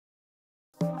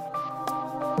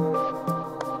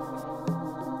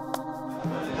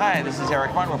Hi, this is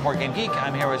Eric Martin with Board Game Geek.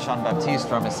 I'm here with Jean-Baptiste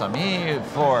from Isami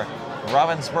for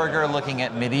Ravensburger, looking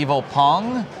at Medieval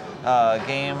Pong,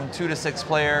 game 2 to 6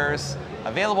 players,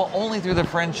 available only through the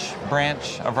French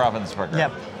branch of Ravensburger.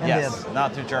 Yep, yes, indeed.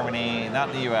 not through Germany,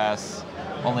 not the US,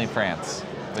 only France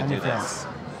would do this.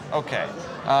 Okay,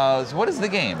 so what is the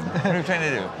game? What are we trying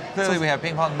to do? Clearly we have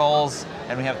ping pong balls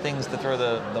and we have things to throw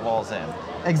the balls in.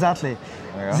 Exactly.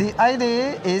 The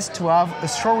idea is to have a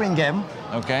throwing game.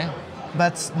 Okay.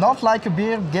 But not like a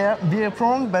beer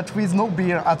pong, but with no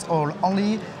beer at all.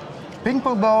 Only ping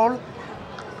pong ball,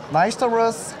 nice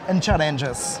towers, and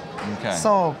challenges. Okay.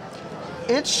 So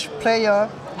each player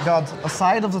got a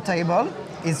side of the table,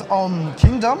 his own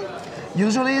kingdom.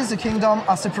 Usually the kingdom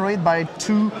are separated by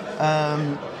two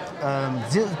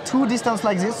distance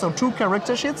like this, so 2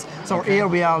 character sheets. So here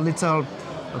we are a little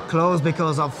close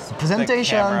because of the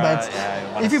presentation, but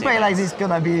if you play like this, it's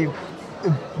gonna be a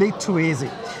bit too easy.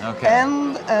 Okay.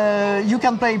 And you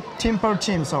can play team per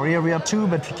team. So here we are 2,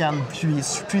 but you can be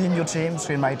 3 in your team,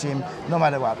 3 in my team, no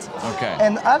matter what. Okay.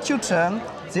 And at your turn,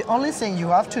 the only thing you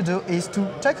have to do is to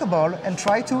take a ball and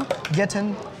try to get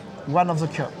in one of the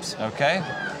cups. Okay.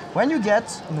 When you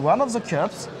get in one of the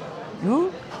cups,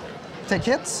 you take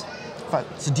it,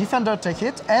 the defender take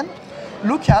it, and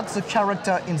look at the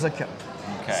character in the cup.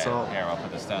 Okay, so, here, I'll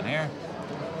put this down here.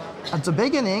 At the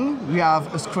beginning, we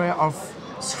have a square of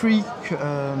 3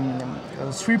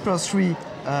 plus 3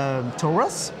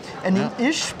 towers, and in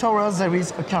each tower there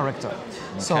is a character.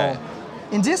 Okay. So,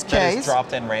 in this That case, is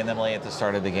dropped in randomly at the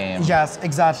start of the game. yes,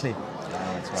 exactly.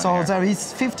 So here. there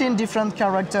is 15 different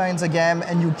characters in the game,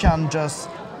 and you can just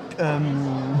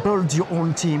build your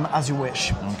own team as you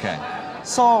wish. Okay.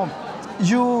 So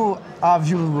you have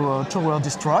your tower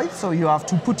destroyed, so you have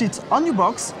to put it on your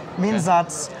box. Means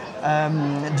that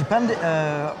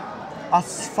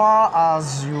as far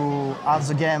as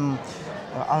the game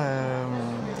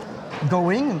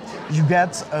going, you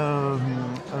get a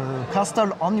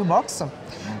castle on your box,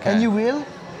 and you will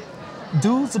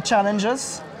do the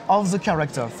challenges of the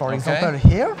character. For example,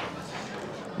 here.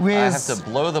 I have to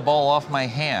blow the ball off my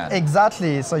hand.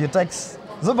 Exactly. So you take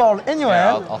the ball in your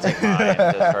hand. I'll take mine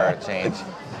just for a change.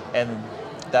 And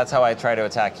that's how I try to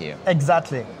attack you.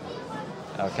 Exactly.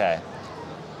 Okay.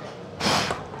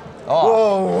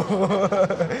 Oh. Whoa!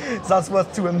 That was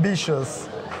too ambitious.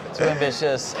 Too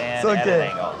ambitious and It's okay. at an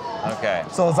angle. Okay.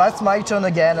 So that's my turn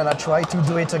again, and I try to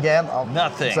do it again. Oh,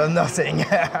 Nothing. So nothing.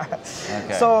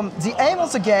 Okay. So the aim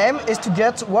of the game is to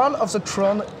get one of the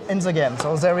crown in the game.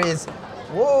 So there is,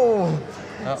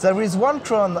 there is 1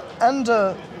 crown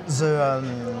under the.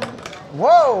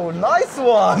 Whoa! Nice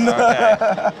one.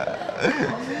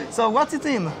 Okay. So what's it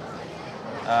in?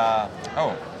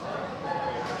 Oh.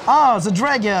 Ah, the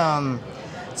dragon.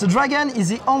 The dragon is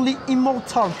the only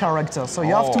immortal character, so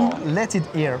you have to let it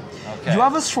here. Okay. You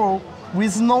have a throw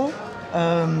with no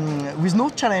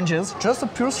challenges, just a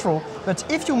pure throw. But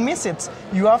if you miss it,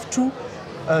 you have to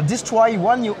destroy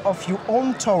one of your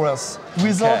own towers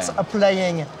without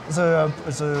applying the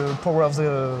power of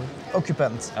the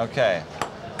occupant. Okay.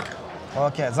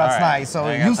 Okay, that's nice. So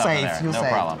you save. You save. No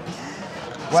problem.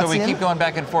 So we keep going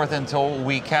back and forth until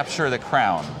we capture the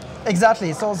crown.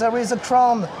 Exactly. So there is a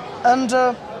crown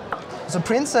under the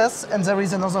princess, and there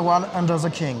is another one under the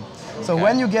king. So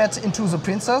when you get into the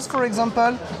princess, for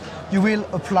example, you will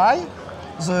apply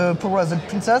the power of the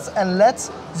princess and let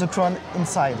the crown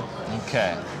inside.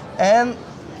 Okay. And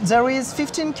there is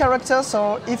 15 characters,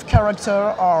 so if characters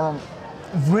are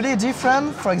really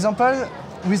different, for example,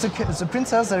 with the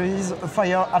princess there is a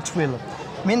fire at will.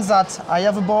 Means that I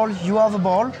have a ball, you have a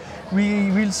ball,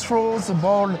 we will throw the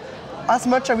ball as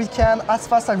much as we can, as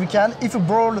fast as we can. If a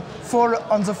ball falls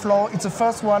on the floor, it's the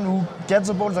first one who gets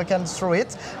the ball that can throw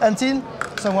it until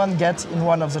someone gets in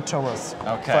one of the towers,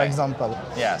 for example.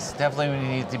 Yes, definitely we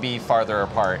need to be farther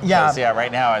apart. Yeah. Yeah,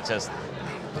 right now it's just...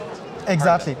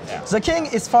 Exactly. The king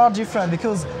is far different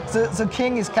because the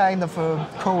king is kind of a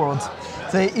coward.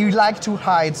 He like to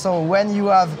hide. So when you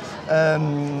have,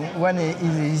 when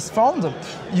he is found,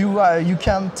 you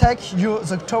can take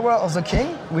the tower of the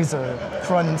king with a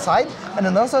crown inside, and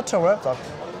another tower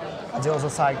at the other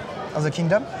side of the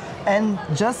kingdom, and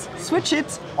just switch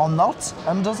it or not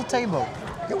under the table.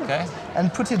 Okay.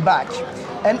 And put it back.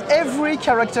 And every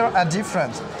character are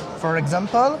different. For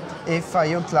example, if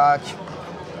I look like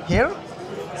here,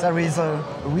 there is a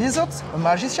wizard, a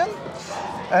magician.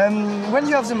 When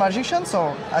you have the magician,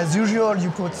 so as usual, you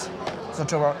put the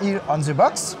tower here on the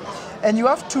box, and you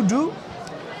have to do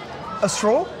a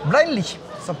throw blindly.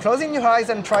 So closing your eyes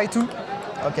and try to,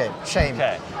 shame.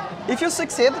 Okay. If you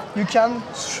succeed, you can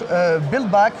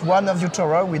build back one of your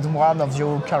tower with one of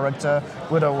your character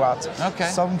with a what. Okay.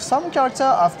 Some characters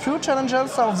have pure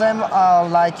challenges, some of them are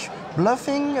like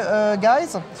bluffing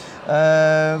guys.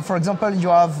 For example, you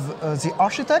have the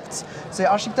architect. The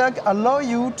architect allow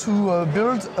you to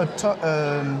build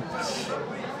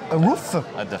a roof.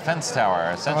 A defense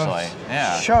tower, essentially.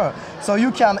 Yeah. Sure. So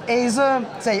you can either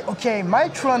say, okay, my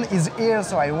throne is here,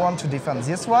 so I want to defend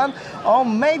this one, or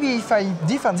maybe if I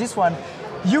defend this one,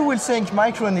 you will think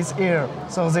my throne is here.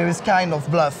 So there is kind of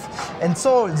bluff. And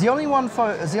so the only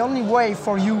way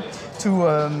for you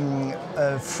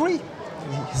to free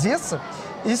this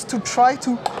is to try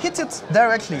to hit it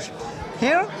directly.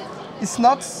 Here, it's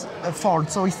not a fault,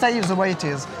 so it stays the way it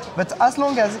is. But as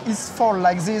long as it's fall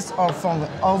like this or fall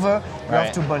over, you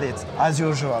have to bully it, as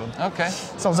usual. Okay.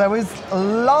 So there is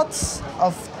lots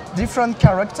of different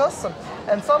characters,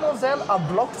 and some of them are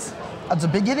blocked at the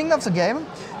beginning of the game.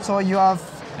 So you have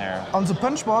on the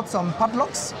punch board some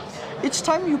padlocks. Each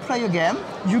time you play a game,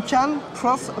 you can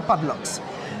cross a padlocks.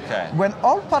 Okay. When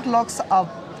all padlocks are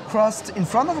crossed in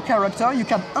front of a character, you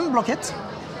can unblock it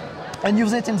and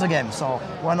use it in the game. So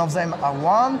one of them are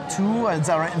 1, 2, and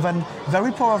there are even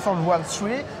very powerful 1,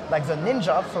 3, like the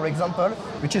ninja, for example,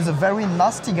 which is a very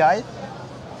nasty guy.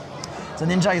 The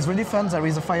ninja is really fun. There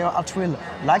is a fire at will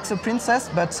like the princess,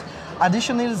 but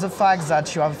additionally the fact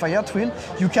that you have a fire at will,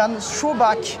 you can throw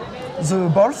back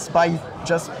the balls by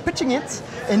just pitching it,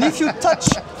 and if you touch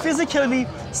physically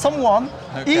someone,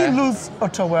 he loses a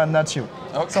tower, not you.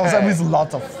 Okay. So there is a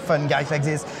lot of fun guys like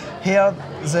this. Here,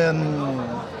 the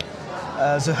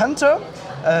hunter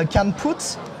can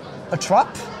put a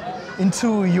trap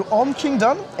into your own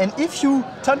kingdom, and if you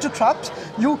touch the trap,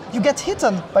 you get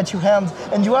hidden by your hand,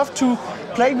 and you have to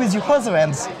play with your other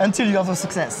hands until you have a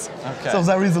success. Okay. So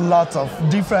there is a lot of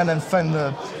different and fun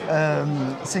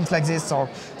things like this. So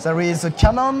there is a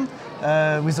cannon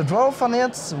with a dwarf on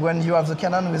it. When you have the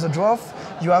cannon with a dwarf,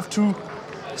 you have to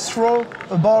throw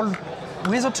a ball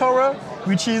with a tower,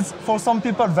 which is for some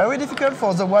people very difficult,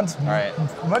 for the ones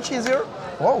much easier.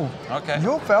 Whoa,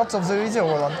 you're part of the easier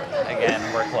one. Again,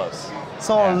 we're close.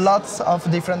 So lots of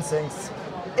different things.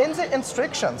 In the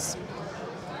instructions,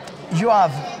 you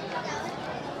have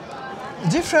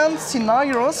different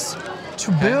scenarios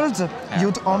to build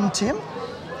your own team.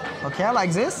 Okay,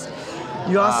 like this.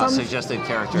 You have some suggested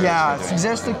characters. Yeah,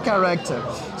 suggested character.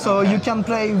 So you can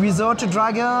play without a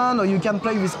dragon, or you can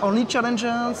play with only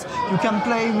challenges. You can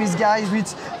play with guys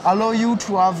which allow you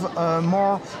to have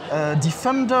more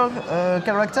defender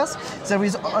characters. There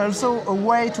is also a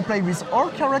way to play with all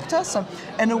characters,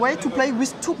 and a way to play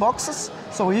with 2 boxes.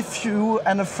 So if you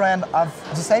and a friend have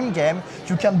the same game,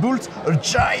 you can build a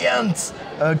giant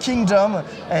kingdom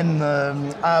and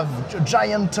have a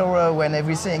giant tower when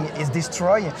everything is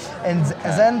destroyed. And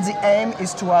then the aim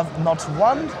is to have not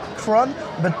 1 crown,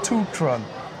 but 2 crowns.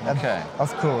 Okay.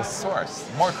 Of course. Of course.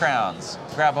 More crowns.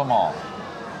 Grab them all.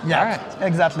 Yeah, all right.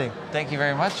 Exactly. Thank you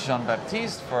very much,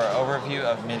 Jean-Baptiste, for an overview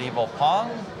of medieval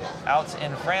Pong out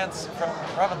in France from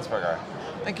Ravensburger.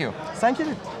 Thank you. Thank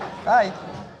you. Bye.